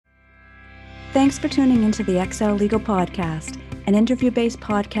Thanks for tuning into the XL Legal Podcast, an interview-based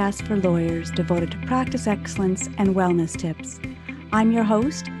podcast for lawyers devoted to practice excellence and wellness tips. I'm your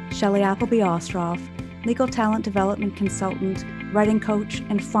host, Shelley Appleby Ostroff, legal talent development consultant, writing coach,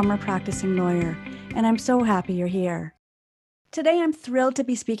 and former practicing lawyer, and I'm so happy you're here. Today, I'm thrilled to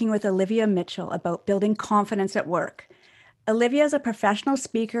be speaking with Olivia Mitchell about building confidence at work. Olivia is a professional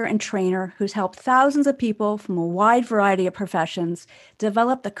speaker and trainer who's helped thousands of people from a wide variety of professions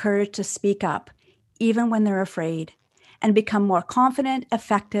develop the courage to speak up, even when they're afraid, and become more confident,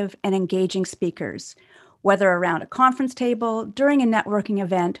 effective, and engaging speakers, whether around a conference table, during a networking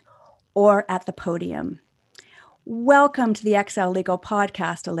event, or at the podium. Welcome to the XL Legal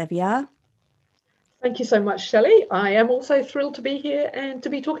Podcast, Olivia. Thank you so much, Shelley. I am also thrilled to be here and to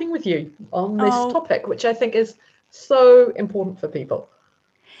be talking with you on this topic, which I think is so important for people.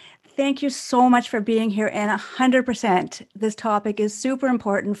 Thank you so much for being here. And 100%, this topic is super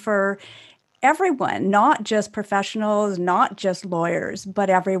important for everyone, not just professionals, not just lawyers, but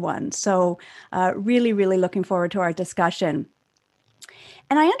everyone. So really looking forward to our discussion.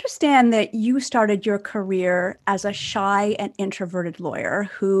 And I understand that you started your career as a shy and introverted lawyer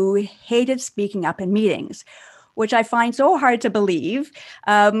who hated speaking up in meetings, which I find so hard to believe,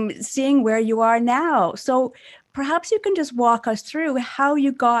 seeing where you are now. So perhaps you can just walk us through how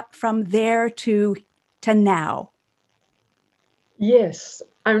you got from there to now. Yes.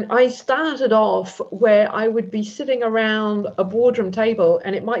 I started off where I would be sitting around a boardroom table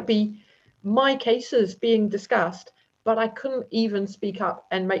and it might be my cases being discussed, but I couldn't even speak up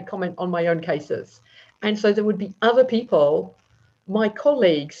and make comment on my own cases. And so there would be other people, my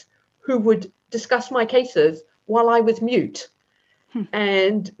colleagues, who would discuss my cases while I was mute.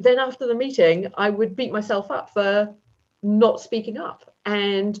 And then after the meeting, I would beat myself up for not speaking up.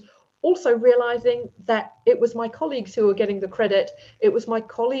 And also realizing that it was my colleagues who were getting the credit. It was my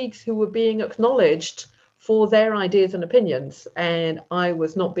colleagues who were being acknowledged for their ideas and opinions, and I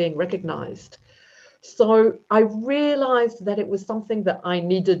was not being recognized. So I realized that it was something that I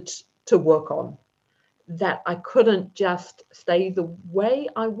needed to work on, that I couldn't just stay the way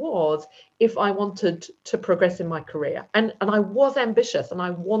I was if I wanted to progress in my career. And I was ambitious and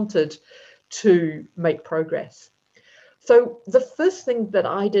I wanted to make progress. So the first thing that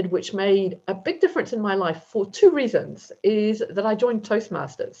I did, which made a big difference in my life for two reasons, is that I joined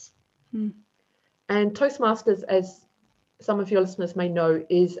Toastmasters. And Toastmasters, as some of your listeners may know,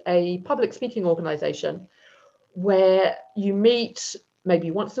 is a public speaking organization where you meet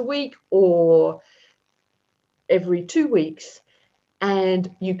maybe once a week or every 2 weeks,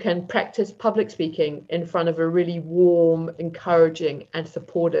 and you can practice public speaking in front of a really warm, encouraging, and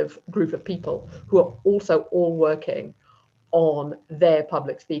supportive group of people who are also all working on their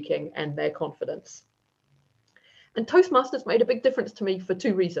public speaking and their confidence. And Toastmasters made a big difference to me for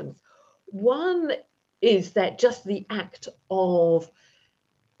two reasons. One is that just the act of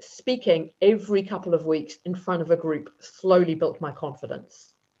speaking every couple of weeks in front of a group slowly built my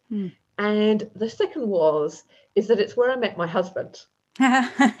confidence. And the second is that it's where I met my husband.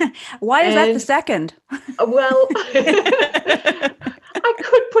 Why is that the second? Well, I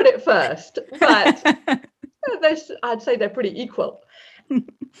could put it first, but I'd say they're pretty equal.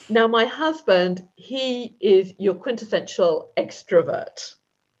 Now, my husband, he is your quintessential extrovert.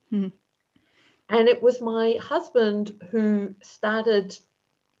 And it was my husband who started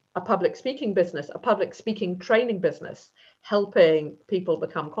a public speaking business, a public speaking training business, helping people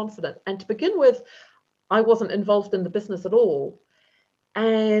become confident. And to begin with, I wasn't involved in the business at all.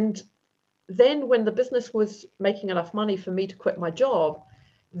 And then when the business was making enough money for me to quit my job,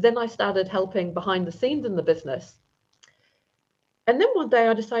 then I started helping behind the scenes in the business. And then one day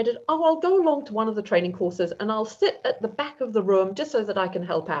I decided, I'll go along to one of the training courses and I'll sit at the back of the room just so that I can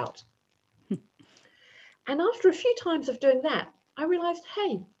help out. And after a few times of doing that, I realized,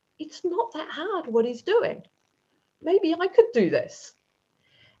 hey, it's not that hard what he's doing. Maybe I could do this.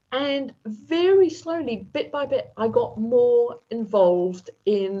 And very slowly, bit by bit, I got more involved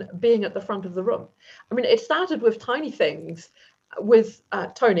in being at the front of the room. I mean, it started with tiny things, with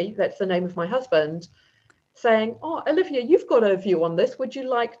Tony, that's the name of my husband, saying, Olivia, you've got a view on this. Would you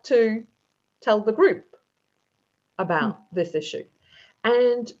like to tell the group about this issue?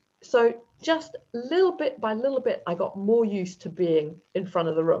 And so just little bit by little bit, I got more used to being in front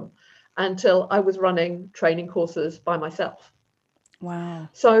of the room until I was running training courses by myself. Wow.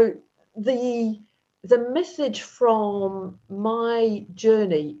 So the message from my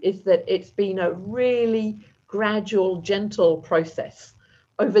journey is that it's been a really gradual, gentle process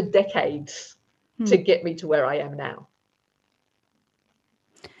over decades to get me to where I am now.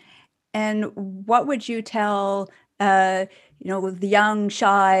 And what would you tell the young,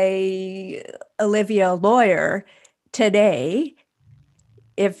 shy Olivia lawyer today,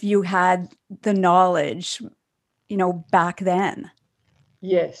 if you had the knowledge, back then?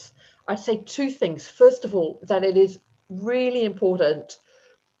 Yes, I'd say two things. First of all, that it is really important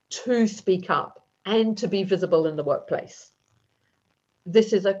to speak up and to be visible in the workplace.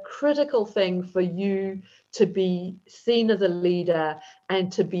 This is a critical thing for you to be seen as a leader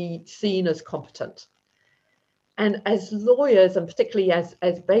and to be seen as competent. And as lawyers, and particularly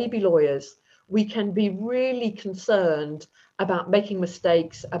as baby lawyers, we can be really concerned about making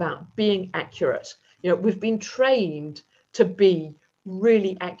mistakes, about being accurate. We've been trained to be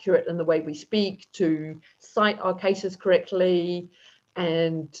really accurate in the way we speak, to cite our cases correctly,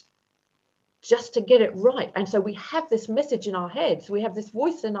 and just to get it right. And so we have this message in our heads, we have this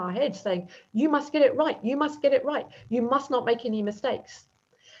voice in our heads saying, you must get it right, you must get it right, you must not make any mistakes.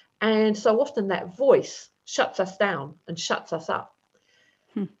 And so often that voice shuts us down and shuts us up.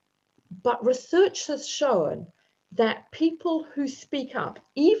 But research has shown that people who speak up,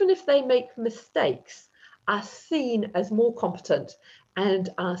 even if they make mistakes, are seen as more competent and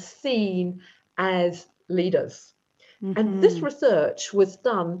are seen as leaders. And this research was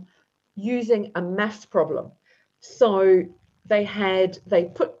done using a maths problem. So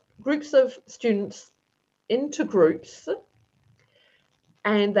they put groups of students into groups,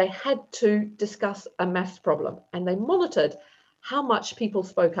 and they had to discuss a maths problem, and they monitored how much people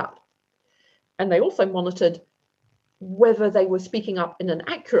spoke up. And they also monitored whether they were speaking up in an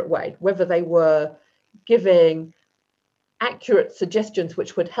accurate way, whether they were giving accurate suggestions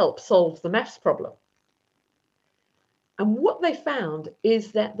which would help solve the maths problem. And what they found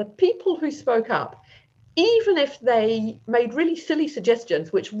is that the people who spoke up, even if they made really silly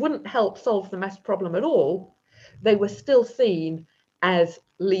suggestions which wouldn't help solve the maths problem at all, they were still seen as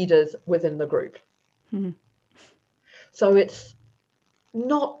leaders within the group. So it's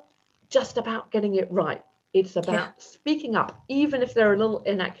not just about getting it right. It's about speaking up, even if there are little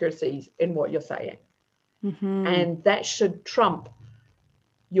inaccuracies in what you're saying. And that should trump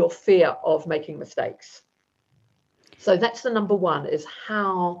your fear of making mistakes. So that's the number one, is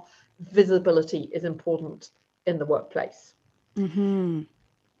how visibility is important in the workplace. And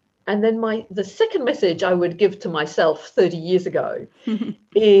then the second message I would give to myself 30 years ago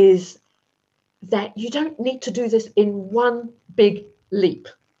is that you don't need to do this in one big leap.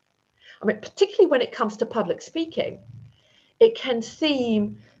 I mean, particularly when it comes to public speaking, it can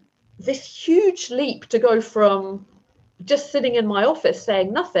seem this huge leap to go from just sitting in my office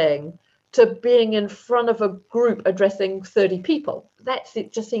saying nothing to being in front of a group addressing 30 people.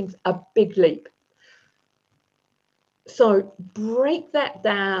 It just seems a big leap. So break that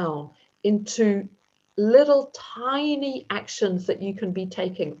down into little tiny actions that you can be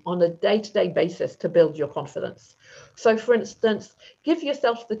taking on a day-to-day basis to build your confidence. So for instance, give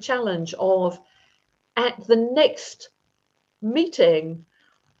yourself the challenge of, at the next meeting,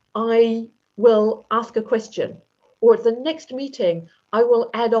 I will ask a question, or at the next meeting, I will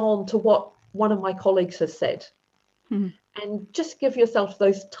add on to what one of my colleagues has said. And just give yourself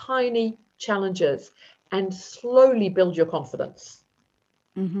those tiny challenges and slowly build your confidence.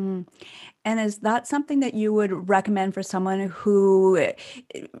 And is that something that you would recommend for someone who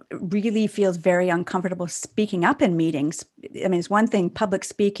really feels very uncomfortable speaking up in meetings? I mean, it's one thing, public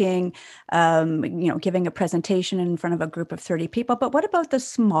speaking, giving a presentation in front of a group of 30 people, but what about the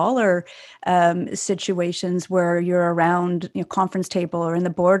smaller situations where you're around conference table or in the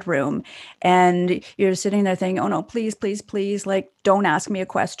boardroom and you're sitting there thinking, oh no, please, please, please, like, don't ask me a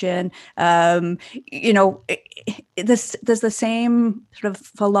question. Does the same sort of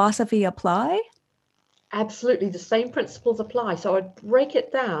philosophy apply? Absolutely, the same principles apply. So I'd break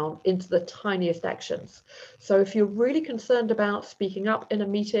it down into the tiniest actions. So if you're really concerned about speaking up in a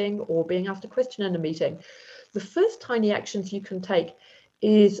meeting or being asked a question in a meeting, the first tiny actions you can take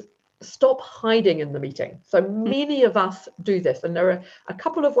is stop hiding in the meeting. So many of us do this, and there are a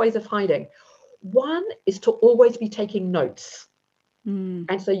couple of ways of hiding. One is to always be taking notes.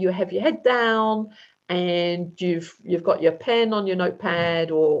 And so you have your head down and you've got your pen on your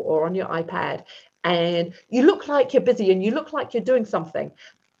notepad or on your iPad, and you look like you're busy and you look like you're doing something,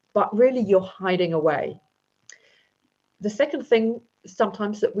 but really you're hiding away. The second thing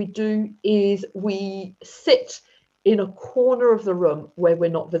sometimes that we do is we sit in a corner of the room where we're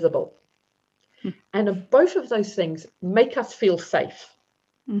not visible. And both of those things make us feel safe.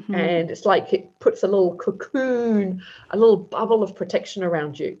 And it's like it puts a little cocoon, a little bubble of protection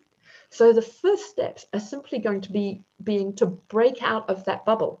around you. So the first steps are simply going to be to break out of that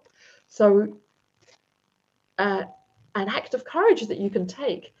bubble. So an act of courage that you can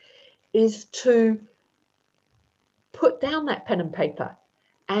take is to put down that pen and paper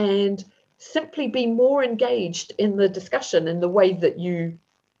and simply be more engaged in the discussion in the way that you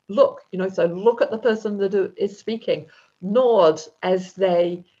look, so look at the person that is speaking, nod as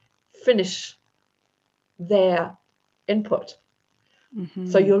they finish their input.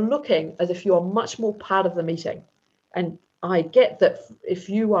 So you're looking as if you're much more part of the meeting. And I get that if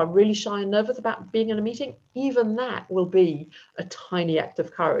you are really shy and nervous about being in a meeting, even that will be a tiny act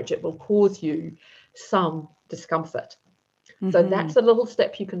of courage. It will cause you some discomfort. So that's a little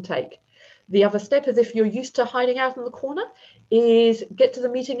step you can take. The other step is, if you're used to hiding out in the corner, is get to the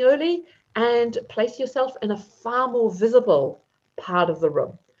meeting early and place yourself in a far more visible part of the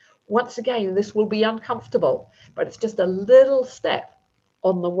room. Once again, this will be uncomfortable, but it's just a little step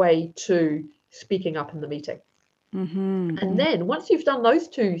on the way to speaking up in the meeting. And then once you've done those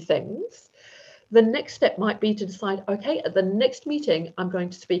two things, the next step might be to decide, okay, at the next meeting, I'm going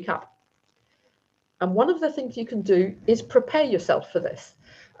to speak up. And one of the things you can do is prepare yourself for this,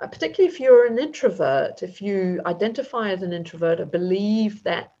 particularly if you're an introvert. If you identify as an introvert or believe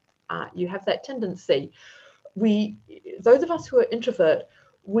that you have that tendency, those of us who are introvert,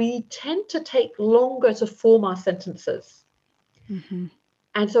 we tend to take longer to form our sentences.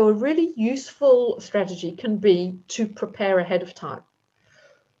 And so a really useful strategy can be to prepare ahead of time.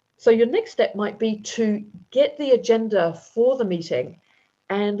 So your next step might be to get the agenda for the meeting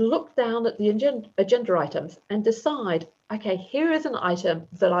and look down at the agenda items and decide, okay, here is an item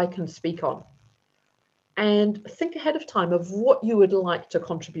that I can speak on. And think ahead of time of what you would like to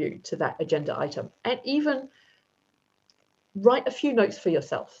contribute to that agenda item. And even write a few notes for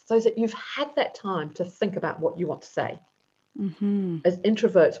yourself so that you've had that time to think about what you want to say. As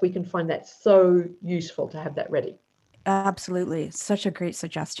introverts, we can find that so useful to have that ready. Absolutely. Such a great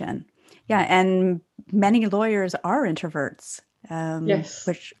suggestion. Yeah. And many lawyers are introverts. Yes.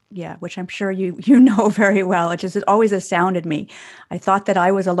 Which I'm sure you know very well. It just always astounded me. I thought that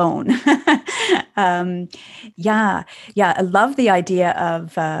I was alone. Yeah. I love the idea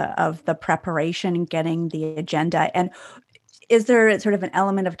of the preparation and getting the agenda. And is there sort of an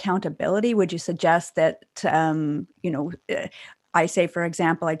element of accountability? Would you suggest that I say, for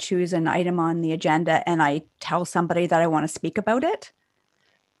example, I choose an item on the agenda and I tell somebody that I want to speak about it?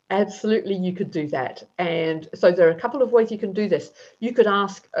 Absolutely, you could do that. And so there are a couple of ways you can do this. You could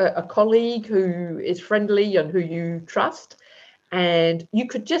ask a colleague who is friendly and who you trust, and you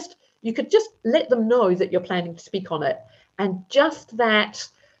could just let them know that you're planning to speak on it. And just that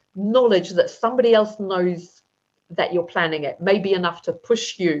knowledge that somebody else knows that you're planning it may be enough to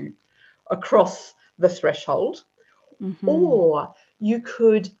push you across the threshold. Or you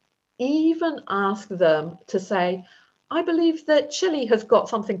could even ask them to say, I believe that Shelley has got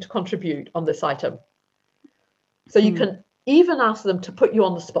something to contribute on this item. So you can even ask them to put you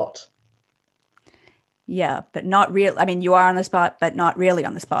on the spot. Yeah, but not real. I mean, you are on the spot, but not really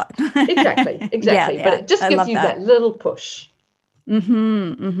on the spot. Exactly. Yeah, but it just gives you that little push.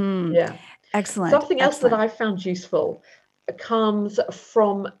 Yeah. Excellent. Something else that I found useful comes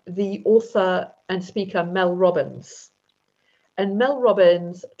from the author and speaker Mel Robbins. And Mel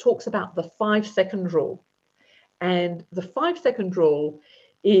Robbins talks about the 5-second rule. And the 5-second rule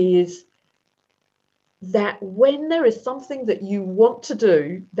is that when there is something that you want to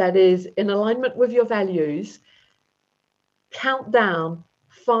do that is in alignment with your values, count down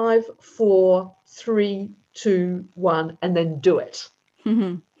 5, 4, 3, 2, 1, and then do it.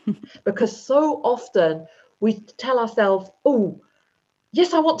 Because so often we tell ourselves, oh,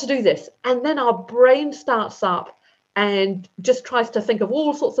 yes, I want to do this. And then our brain starts up and just tries to think of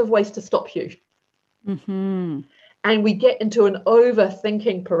all sorts of ways to stop you. And we get into an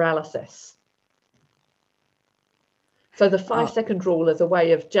overthinking paralysis. So the 5-second rule is a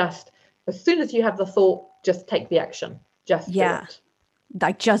way of just, as soon as you have the thought, just take the action. Just do it.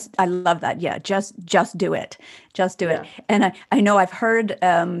 I love that. Yeah. Just do it. Just do it. And I know I've heard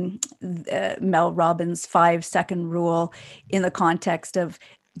Mel Robbins' 5-second rule in the context of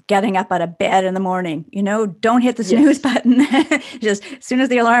getting up out of bed in the morning. Don't hit the snooze button. Just as soon as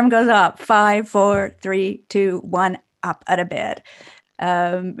the alarm goes up, 5, 4, 3, 2, 1, up out of bed.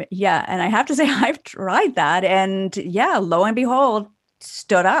 And I have to say I've tried that, and lo and behold,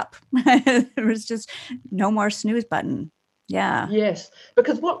 stood up. There was just no more snooze button. Yeah. Yes,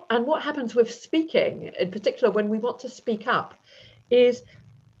 because what happens with speaking, in particular when we want to speak up, is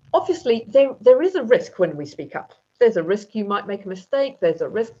obviously there is a risk when we speak up. There's a risk you might make a mistake. There's a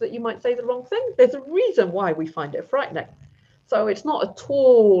risk that you might say the wrong thing. There's a reason why we find it frightening. So it's not at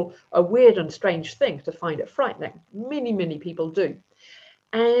all a weird and strange thing to find it frightening. Many, many people do.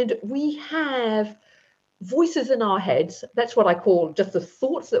 And we have voices in our heads. That's what I call just the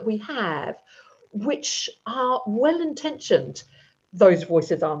thoughts that we have, which are well-intentioned, those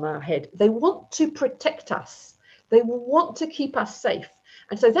voices are in our head. They want to protect us. They want to keep us safe.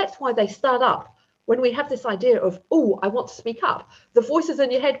 And so that's why they start up. When we have this idea of, oh, I want to speak up, the voices in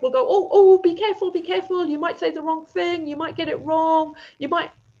your head will go, oh, be careful, be careful. You might say the wrong thing. You might get it wrong. You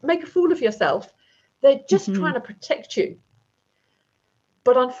might make a fool of yourself. They're just trying to protect you.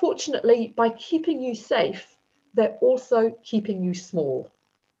 But unfortunately, by keeping you safe, they're also keeping you small.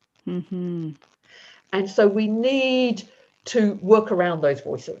 Mm-hmm. And so we need to work around those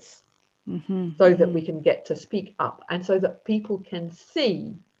voices so that we can get to speak up, and so that people can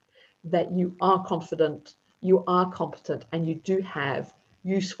see that you are confident, you are competent, and you do have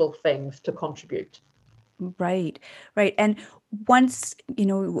useful things to contribute. Right. And once,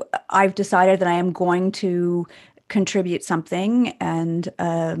 I've decided that I am going to contribute something, and,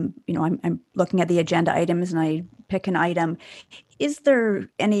 I'm looking at the agenda items and I pick an item. Is there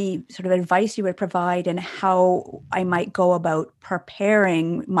any sort of advice you would provide in how I might go about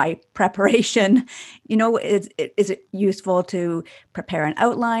preparing my preparation? Is it useful to prepare an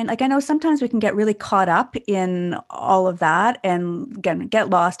outline? Like, I know sometimes we can get really caught up in all of that and get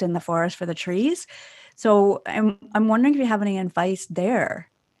lost in the forest for the trees. So I'm wondering if you have any advice there.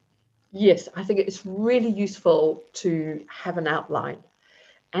 Yes, I think it's really useful to have an outline,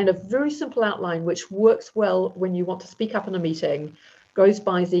 and a very simple outline which works well when you want to speak up in a meeting goes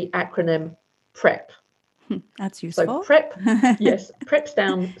by the acronym PREP. That's useful. So PREP, yes, PREP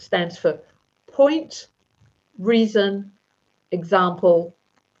stands for point, reason, example,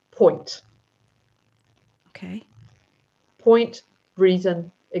 point. Okay. Point, reason,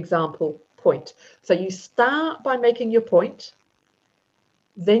 example, point. So you start by making your point,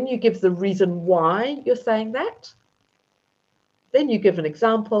 then you give the reason why you're saying that, then you give an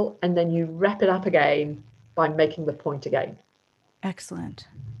example, and then you wrap it up again by making the point again. Excellent.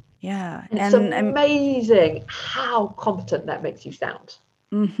 Yeah. And it's amazing how competent that makes you sound.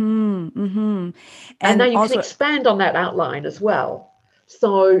 And now you can expand on that outline as well.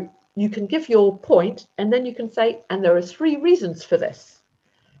 So you can give your point, and then you can say, and there are 3 reasons for this.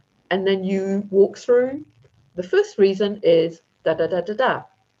 And then you walk through. The first reason is da da da da da.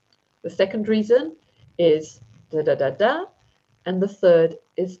 The second reason is da da da da. And the third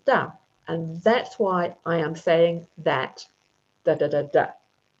is da. And that's why I am saying that da da da da.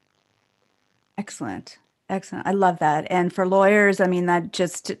 Excellent. I love that. And for lawyers, I mean,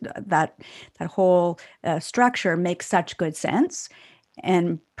 that whole structure makes such good sense.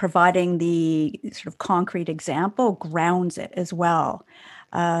 And providing the sort of concrete example grounds it as well.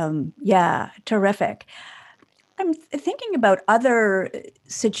 Yeah, terrific. I'm thinking about other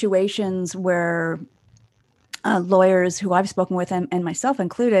situations where lawyers who I've spoken with, and myself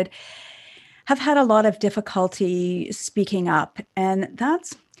included, have had a lot of difficulty speaking up. And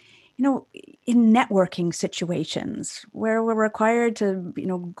that's, in networking situations where we're required to,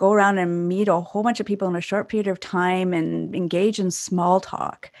 go around and meet a whole bunch of people in a short period of time and engage in small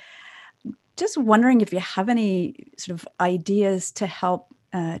talk. Just wondering if you have any sort of ideas to help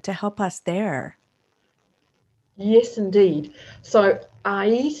us there. Yes, indeed. So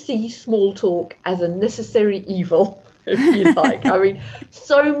I see small talk as a necessary evil, if you like. I mean,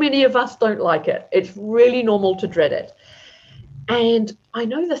 so many of us don't like it. It's really normal to dread it. And I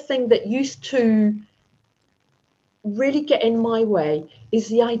know the thing that used to really get in my way is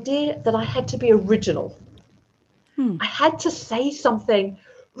the idea that I had to be original. I had to say something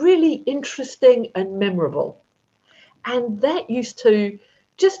really interesting and memorable. And that used to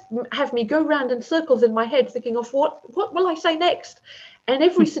just have me go round in circles in my head thinking of what will I say next? And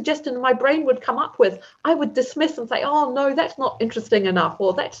every suggestion my brain would come up with, I would dismiss and say, oh, no, that's not interesting enough,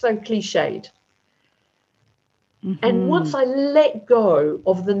 or that's so cliched. And once I let go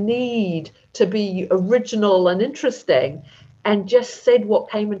of the need to be original and interesting and just said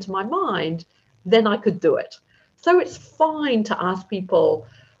what came into my mind, then I could do it. So it's fine to ask people,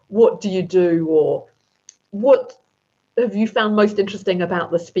 what do you do? Or what have you found most interesting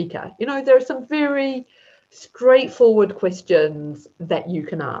about the speaker? There are some very straightforward questions that you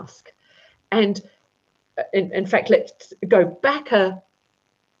can ask. And in fact, let's go back a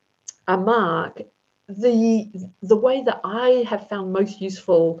mark. The way that I have found most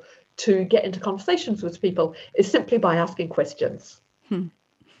useful to get into conversations with people is simply by asking questions and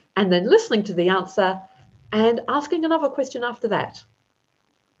then listening to the answer and asking another question after that.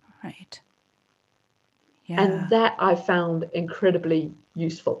 Right. Yeah. And that I found incredibly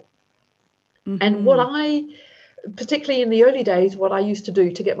useful. And what I, particularly in the early days, what I used to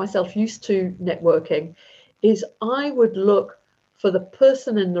do to get myself used to networking is I would look for the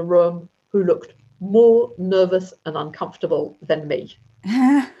person in the room who looked more nervous and uncomfortable than me.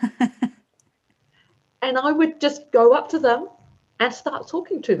 And I would just go up to them and start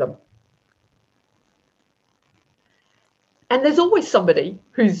talking to them. And there's always somebody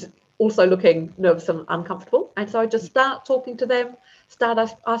who's also looking nervous and uncomfortable. And so I just start talking to them, start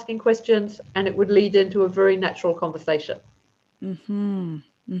asking questions, and it would lead into a very natural conversation. Mm-hmm.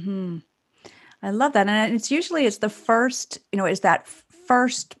 Mm-hmm. I love that. And it's the first, is that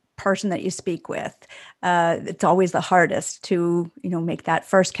first person that you speak with. It's always the hardest to, make that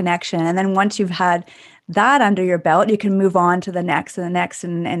first connection. And then once you've had that under your belt, you can move on to the next and the next.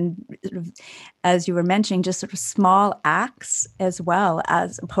 And sort of, as you were mentioning, just sort of small acts as well,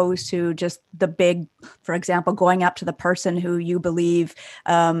 as opposed to just the big, for example, going up to the person who you believe,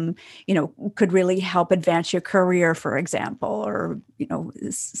 could really help advance your career, for example, or,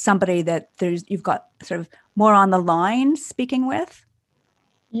 somebody that you've got sort of more on the line speaking with.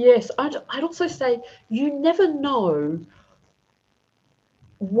 Yes, I'd also say you never know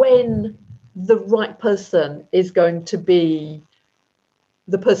when the right person is going to be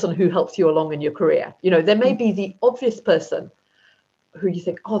the person who helps you along in your career. There may be the obvious person who you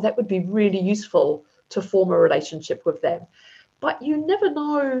think, oh, that would be really useful to form a relationship with them. But you never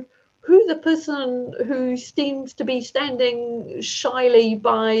know who the person who seems to be standing shyly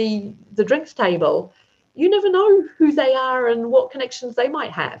by the drinks table, you never know who they are and what connections they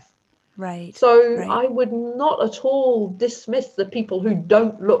might have. Right. So right. I would not at all dismiss the people who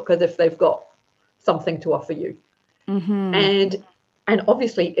don't look as if they've got something to offer you. Mm-hmm. And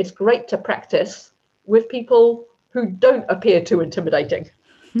obviously it's great to practice with people who don't appear too intimidating.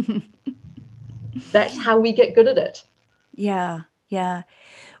 That's how we get good at it. Yeah. Yeah.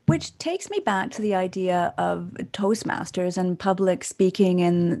 Which takes me back to the idea of Toastmasters and public speaking,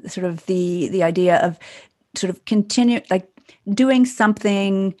 and sort of the idea of sort of doing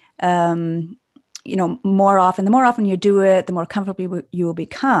something, more often. The more often you do it, the more comfortable you will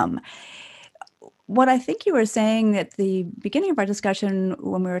become. What I think you were saying at the beginning of our discussion,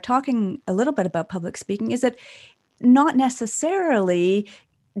 when we were talking a little bit about public speaking, is that not necessarily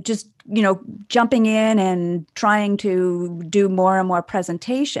just, jumping in and trying to do more and more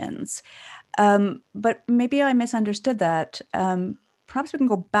presentations. But maybe I misunderstood that. Perhaps we can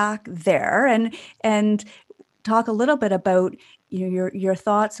go back there and talk a little bit about, your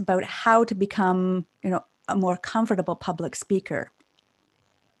thoughts about how to become, a more comfortable public speaker.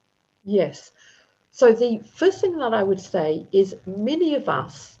 Yes. So the first thing that I would say is many of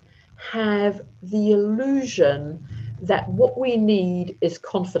us have the illusion that what we need is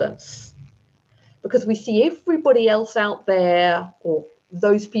confidence, because we see everybody else out there, or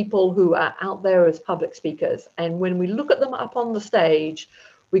those people who are out there as public speakers. And when we look at them up on the stage,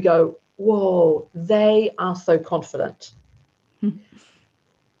 we go, whoa, they are so confident.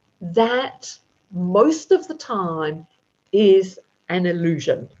 That most of the time is an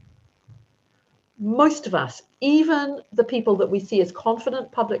illusion. Most of us, even the people that we see as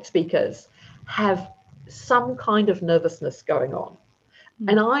confident public speakers, have some kind of nervousness going on.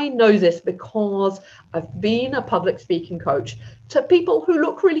 And I know this because I've been a public speaking coach to people who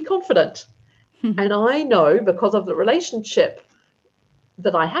look really confident. And I know, because of the relationship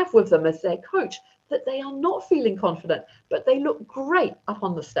that I have with them as their coach, that they are not feeling confident, but they look great up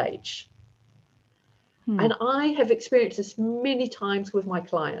on the stage. And I have experienced this many times with my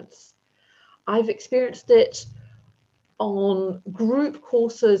clients. I've experienced it on group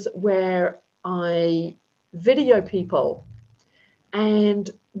courses where I video people, and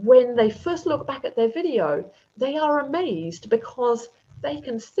when they first look back at their video, they are amazed because they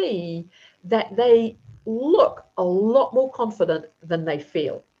can see that they look a lot more confident than they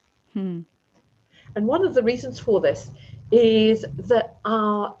feel. And one of the reasons for this is that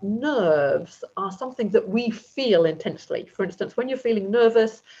our nerves are something that we feel intensely. For instance, when you're feeling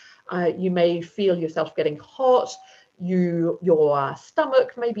nervous, you may feel yourself getting hot, your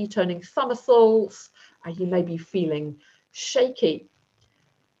stomach may be turning somersaults, you may be feeling shaky.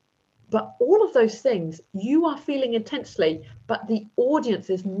 But all of those things you are feeling intensely, but the audience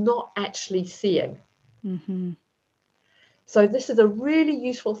is not actually seeing. Mm-hmm. So this is a really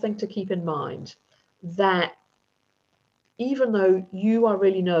useful thing to keep in mind, that even though you are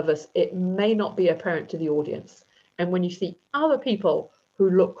really nervous, it may not be apparent to the audience. And when you see other people who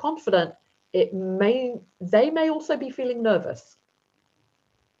look confident, they may also be feeling nervous.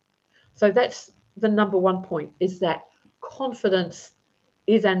 So that's the number one point, is that confidence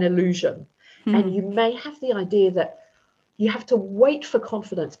is an illusion. And you may have the idea that you have to wait for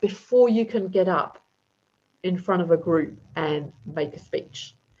confidence before you can get up in front of a group and make a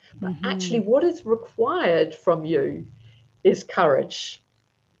speech. But actually what is required from you is courage.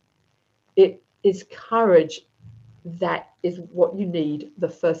 It is courage that is what you need the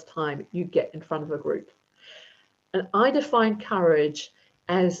first time you get in front of a group. And I define courage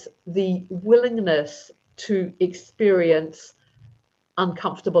as the willingness to experience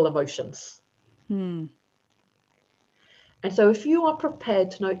uncomfortable emotions. Hmm. And so if you are prepared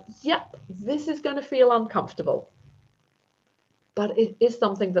to know, yep, this is going to feel uncomfortable, but it is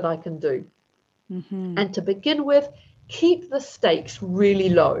something that I can do. Mm-hmm. And to begin with, keep the stakes really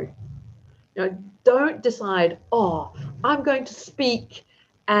low. Don't decide, oh, I'm going to speak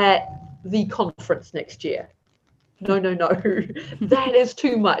at the conference next year. No. That is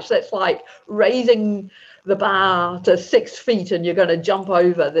too much. That's like raising the bar to 6 feet and you're going to jump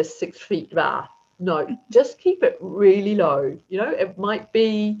over this 6 feet bar. No, just keep it really low. It might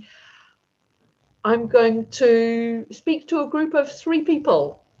be, I'm going to speak to a group of 3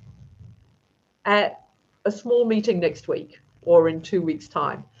 people at a small meeting next week or in 2 weeks'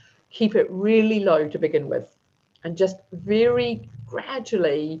 time. Keep it really low to begin with and just very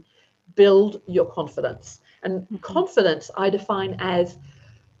gradually build your confidence. And confidence I define as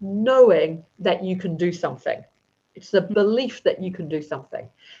knowing that you can do something. It's the belief that you can do something.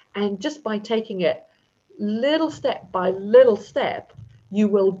 And just by taking it little step by little step, you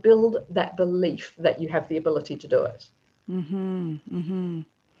will build that belief that you have the ability to do it. Mm-hmm. Mm-hmm.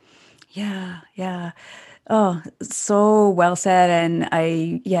 Yeah. Oh, so well said. And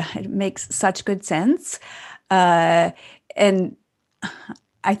it makes such good sense. And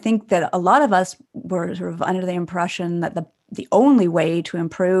I think that a lot of us were sort of under the impression that the only way to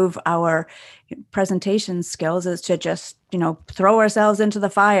improve our presentation skills is to just, throw ourselves into the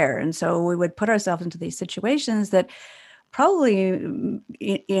fire. And so we would put ourselves into these situations that probably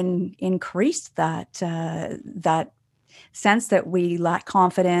increased that sense that we lack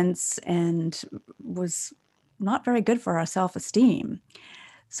confidence and was not very good for our self-esteem.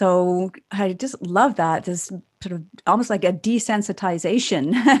 So I just love that, this sort of almost like a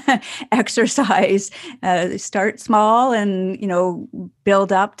desensitization exercise. Start small and,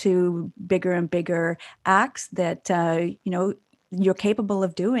 build up to bigger and bigger acts that, you're capable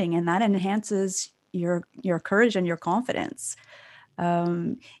of doing. And that enhances your courage and your confidence.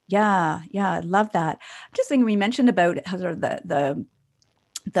 I love that. I'm just thinking, we mentioned about how sort of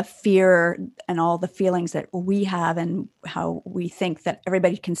the fear and all the feelings that we have and how we think that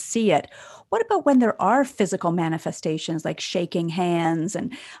everybody can see it. What about when there are physical manifestations like shaking hands?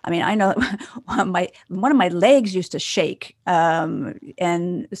 And I mean, I know one of my legs used to shake.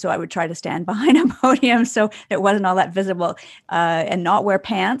 And so I would try to stand behind a podium so it wasn't all that visible, and not wear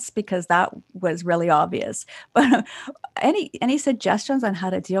pants because that was really obvious. But any suggestions on how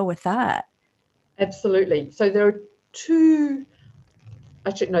to deal with that? Absolutely. So there are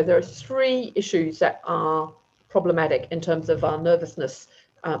there are 3 issues that are problematic in terms of our nervousness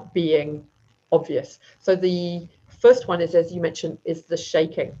being obvious. So the first one is, as you mentioned, is the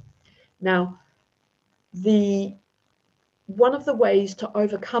shaking. Now, one of the ways to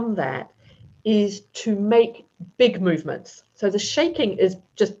overcome that is to make big movements. So the shaking is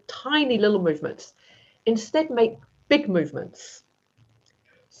just tiny little movements. Instead, make big movements.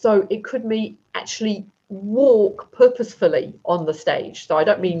 So it could be actually walk purposefully on the stage. So I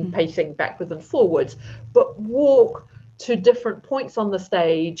don't mean pacing backwards and forwards, but walk to different points on the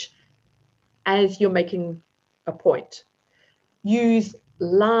stage as you're making a point. Use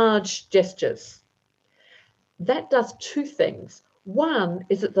large gestures. That does 2 things. One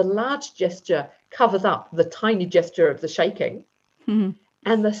is that the large gesture covers up the tiny gesture of the shaking. Mm-hmm.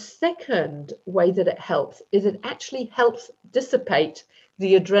 And the second way that it helps is it actually helps dissipate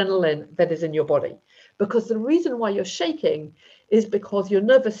the adrenaline that is in your body. Because the reason why you're shaking is because your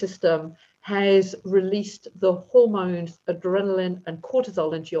nervous system has released the hormones adrenaline and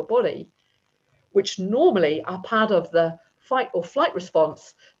cortisol into your body, which normally are part of the fight or flight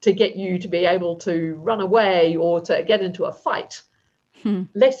response to get you to be able to run away or to get into a fight.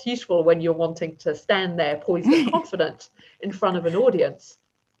 Less useful when you're wanting to stand there poised and confident in front of an audience.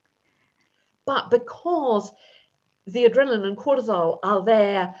 But because the adrenaline and cortisol are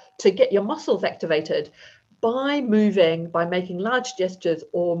there to get your muscles activated, by making large gestures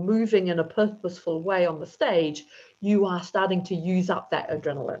or moving in a purposeful way on the stage, you are starting to use up that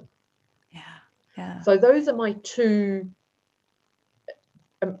adrenaline. Yeah. So those are my 2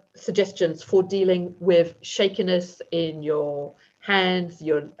 suggestions for dealing with shakiness in your hands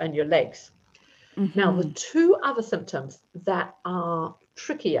and your legs. Mm-hmm. Now, the 2 other symptoms that are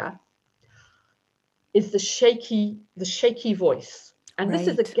trickier is the shaky voice. And this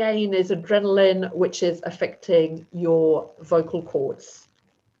is, again, is adrenaline, which is affecting your vocal cords.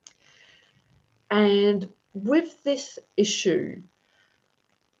 And with this issue,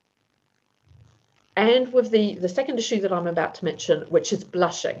 And with the second issue that I'm about to mention, which is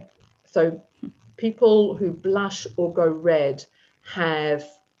blushing. So people who blush or go red have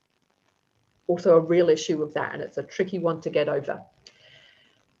also a real issue with that, and it's a tricky one to get over.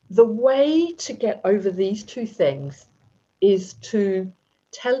 The way to get over these two things is to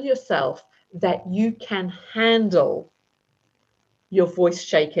tell yourself that you can handle your voice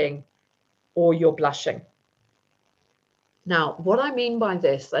shaking or your blushing. Now, what I mean by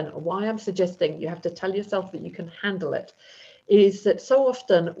this, and why I'm suggesting you have to tell yourself that you can handle it, is that so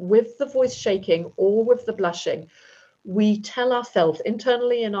often with the voice shaking or with the blushing, we tell ourselves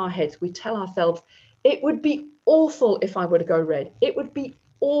internally in our heads, we tell ourselves, it would be awful if I were to go red. It would be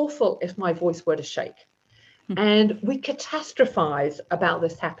awful if my voice were to shake. And we catastrophize about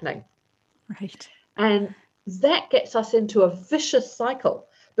this happening. Right. And that gets us into a vicious cycle,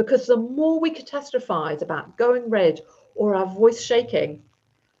 because the more we catastrophize about going red or our voice shaking,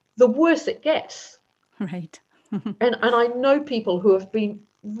 the worse it gets. Right. And I know people who have been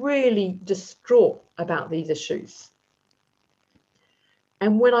really distraught about these issues.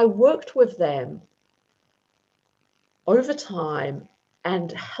 And when I worked with them over time and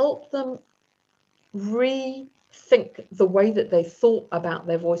helped them rethink the way that they thought about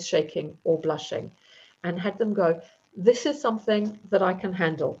their voice shaking or blushing, and had them go, this is something that I can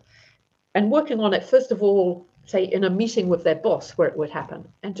handle. And working on it, first of all, say in a meeting with their boss where it would happen,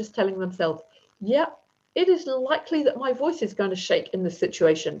 and just telling themselves, yeah, it is likely that my voice is going to shake in this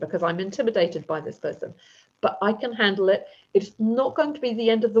situation because I'm intimidated by this person, but I can handle it. It's not going to be the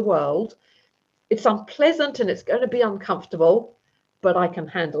end of the world. It's unpleasant and it's going to be uncomfortable, but I can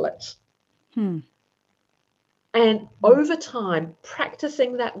handle it. And over time,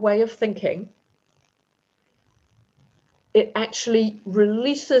 practicing that way of thinking, it actually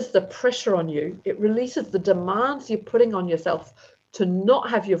releases the pressure on you. It releases the demands you're putting on yourself to not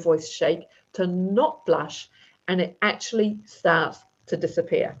have your voice shake, to not blush, and it actually starts to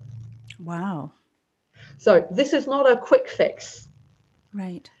disappear. Wow. So this is not a quick fix.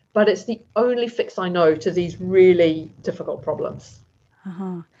 Right. But it's the only fix I know to these really difficult problems.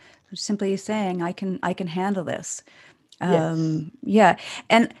 Simply saying, I can handle this. Yes. Yeah.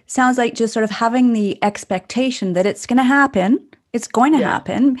 And sounds like just sort of having the expectation that it's going to happen. It's going to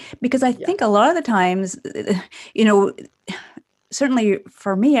happen, because I think a lot of the times, certainly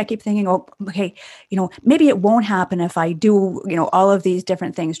for me, I keep thinking, oh, okay, maybe it won't happen if I do, all of these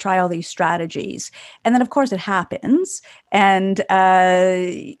different things, try all these strategies. And then of course it happens. And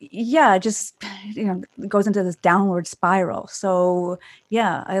just, it goes into this downward spiral. So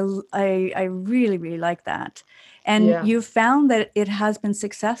yeah, I really, really like that. And you've found that it has been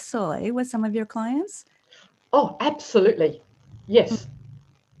successful with some of your clients? Oh, absolutely. Yes.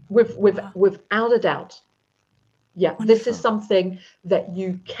 Without a doubt. Yeah, Wonderful. This is something that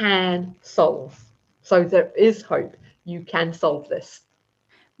you can solve. So there is hope. You can solve this.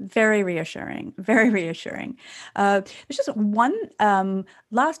 Very reassuring. Very reassuring. There's just one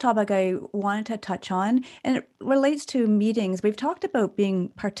last topic I wanted to touch on, and it relates to meetings. We've talked about being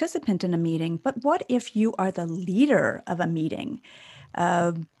participant in a meeting, but what if you are the leader of a meeting?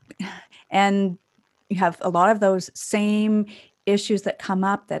 And you have a lot of those same issues that come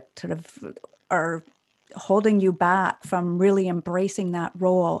up that sort of are holding you back from really embracing that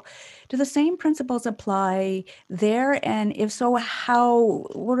role. Do the same principles apply there? And if so,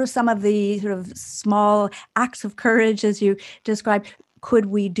 what are some of the sort of small acts of courage, as you described, could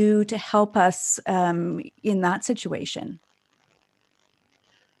we do to help us in that situation?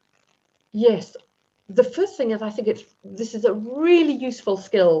 Yes. The first thing is, I think this is a really useful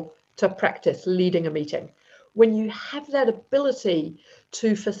skill to practice leading a meeting. When you have that ability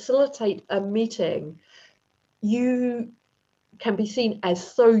to facilitate a meeting, you can be seen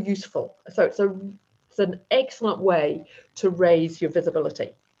as so useful. So it's an excellent way to raise your visibility.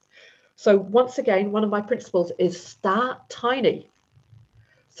 So once again, one of my principles is start tiny.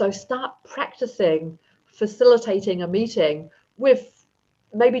 So start practicing facilitating a meeting with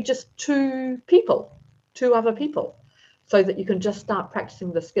maybe just two other people, so that you can just start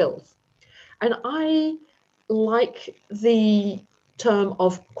practicing the skills. And I like the term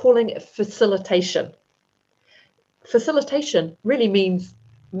of calling it facilitation. Facilitation really means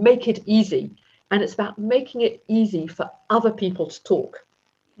make it easy, and it's about making it easy for other people to talk.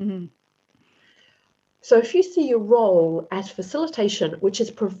 Mm-hmm. So if you see your role as facilitation, which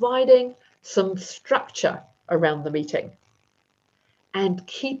is providing some structure around the meeting, and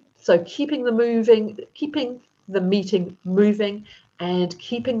keeping the meeting moving, and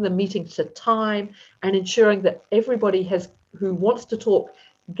keeping the meeting to time, and ensuring that everybody who wants to talk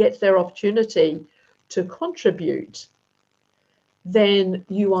gets their opportunity to contribute, then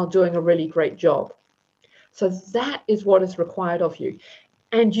you are doing a really great job. So that is what is required of you.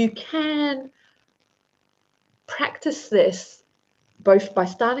 And you can practice this both by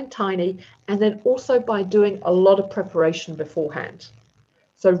starting tiny and then also by doing a lot of preparation beforehand.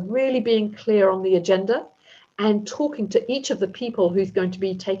 So really being clear on the agenda and talking to each of the people who's going to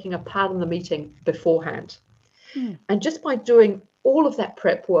be taking a part in the meeting beforehand. And just by doing all of that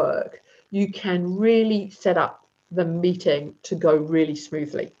prep work, you can really set up the meeting to go really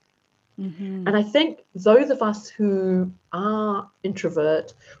smoothly. And I think those of us who are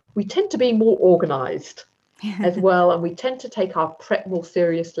introvert, we tend to be more organized as well, and we tend to take our prep more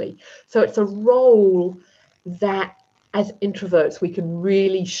seriously. So it's a role that as introverts we can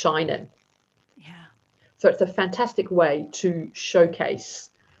really shine in. Yeah. So it's a fantastic way to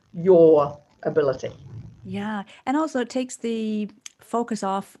showcase your ability. Yeah. And also it takes the focus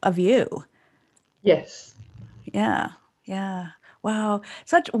off of you. Yes. Yeah. Yeah. Wow.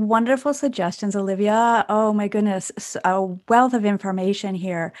 Such wonderful suggestions, Olivia. Oh my goodness. A wealth of information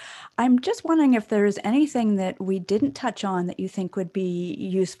here. I'm just wondering if there's anything that we didn't touch on that you think would be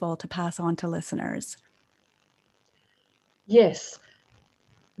useful to pass on to listeners. Yes.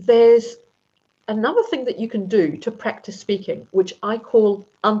 There's another thing that you can do to practice speaking, which I call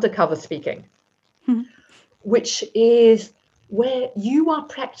undercover speaking, which is where you are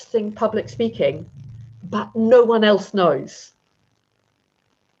practicing public speaking, but no one else knows.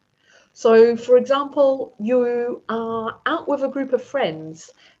 So, for example, you are out with a group of friends,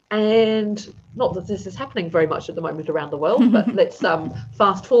 and not that this is happening very much at the moment around the world, but let's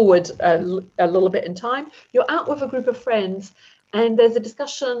fast forward a little bit in time. You're out with a group of friends, and there's a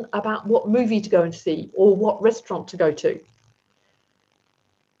discussion about what movie to go and see or what restaurant to go to.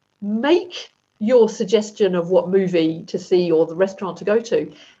 Make your suggestion of what movie to see or the restaurant to go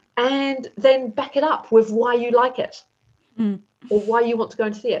to, and then back it up with why you like it or why you want to go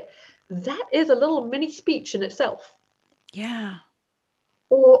and see it. That is a little mini speech in itself. Yeah.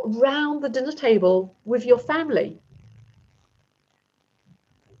 Or round the dinner table with your family.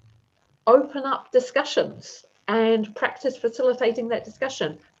 Open up discussions and practice facilitating that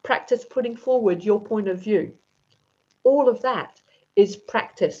discussion. Practice putting forward your point of view. All of that is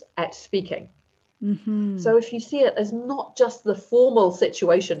practice at speaking. So if you see it as not just the formal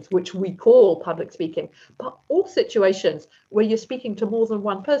situations, which we call public speaking, but all situations where you're speaking to more than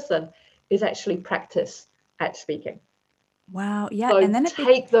one person is actually practice at speaking. Wow. Yeah. So And then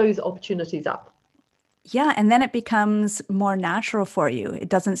take those opportunities up. yeah, and then it becomes more natural for you. It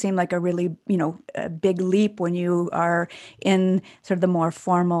doesn't seem like a really, a big leap when you are in sort of the more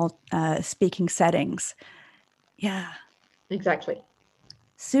formal speaking settings. Yeah. Exactly.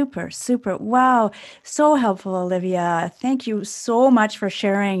 Super, super. Wow. So helpful, Olivia. Thank you so much for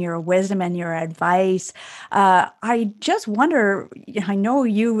sharing your wisdom and your advice. I just wonder, I know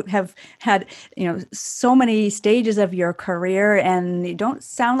you have had, so many stages of your career and you don't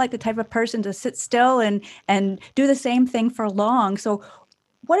sound like the type of person to sit still and do the same thing for long. So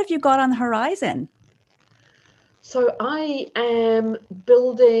what have you got on the horizon? So I am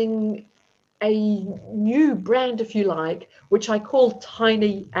building a new brand, if you like, which I call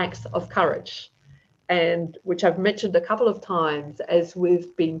Tiny Acts of Courage, and which I've mentioned a couple of times as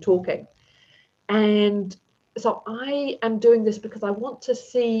we've been talking. And so I am doing this because I want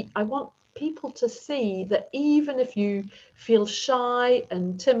people to see that even if you feel shy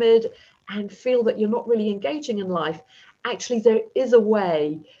and timid and feel that you're not really engaging in life, actually there is a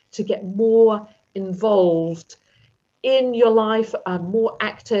way to get more involved in your life, more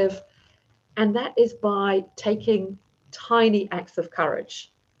active, and that is by taking tiny acts of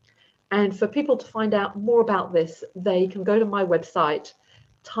courage. And for people to find out more about this, they can go to my website,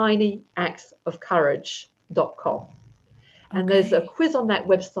 tinyactsofcourage.com. And there's a quiz on that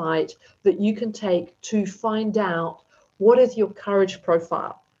website that you can take to find out what is your courage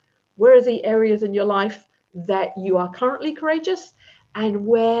profile. Where are the areas in your life that you are currently courageous, and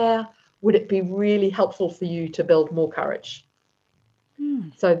where would it be really helpful for you to build more courage?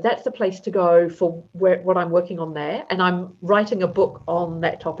 So that's the place to go for what I'm working on there. And I'm writing a book on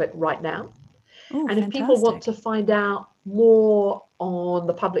that topic right now. Oh, and if people want to find out more on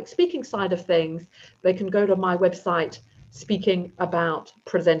the public speaking side of things, they can go to my website,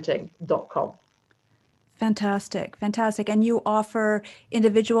 speakingaboutpresenting.com. Fantastic, fantastic. And you offer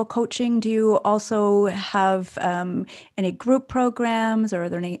individual coaching. Do you also have any group programs, or are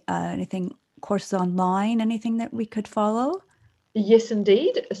there anything courses online, anything that we could follow? Yes,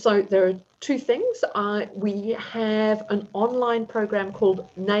 indeed. So there are two things. We have an online program called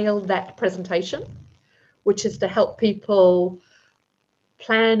Nail That Presentation, which is to help people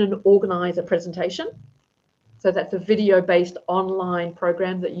plan and organize a presentation. So that's a video-based online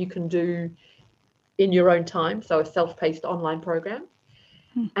program that you can do in your own time, so a self-paced online program.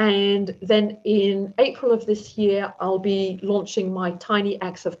 And then in April of this year, I'll be launching my Tiny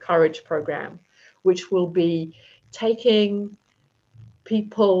Acts of Courage program, which will be taking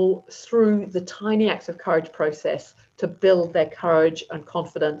people through the Tiny Acts of Courage process to build their courage and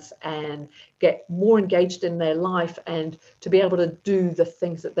confidence and get more engaged in their life and to be able to do the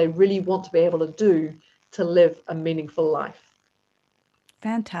things that they really want to be able to do to live a meaningful life.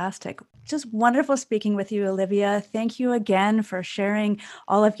 Fantastic. Just wonderful speaking with you, Olivia. Thank you again for sharing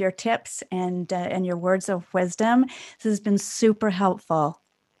all of your tips and your words of wisdom. This has been super helpful.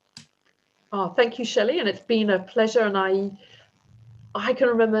 Oh, thank you, Shelley. And it's been a pleasure. And I can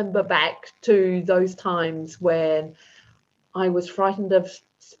remember back to those times when I was frightened of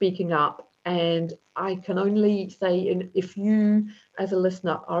speaking up. And I can only say, if you as a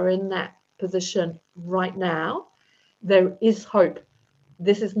listener are in that position right now, there is hope.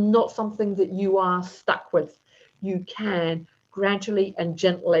 This is not something that you are stuck with. You can gradually and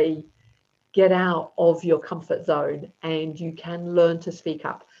gently get out of your comfort zone and you can learn to speak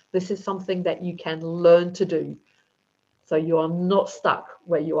up. This is something that you can learn to do. So you are not stuck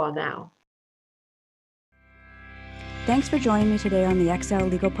where you are now. Thanks for joining me today on the Excel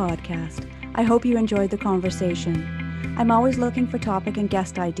Legal Podcast. I hope you enjoyed the conversation. I'm always looking for topic and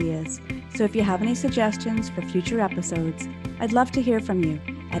guest ideas, so if you have any suggestions for future episodes, I'd love to hear from you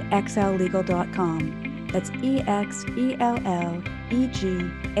at excellegal.com. That's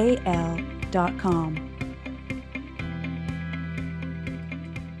EXELLEGAL.com.